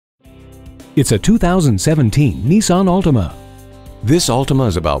It's a 2017 Nissan Altima. This Altima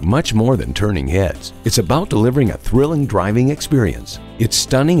is about much more than turning heads. It's about delivering a thrilling driving experience. Its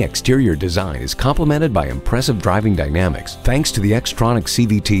stunning exterior design is complemented by impressive driving dynamics thanks to the Xtronic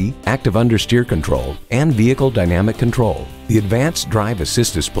CVT, active understeer control, and vehicle dynamic control. The advanced drive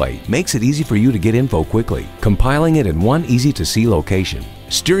assist display makes it easy for you to get info quickly, compiling it in one easy-to-see location.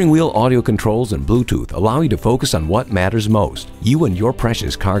 Steering wheel audio controls and Bluetooth allow you to focus on what matters most, you and your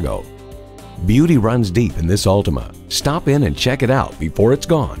precious cargo. Beauty runs deep in this Altima. Stop in and check it out before it's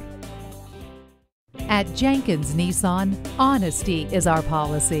gone. At Jenkins Nissan, honesty is our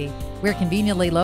policy. We're conveniently located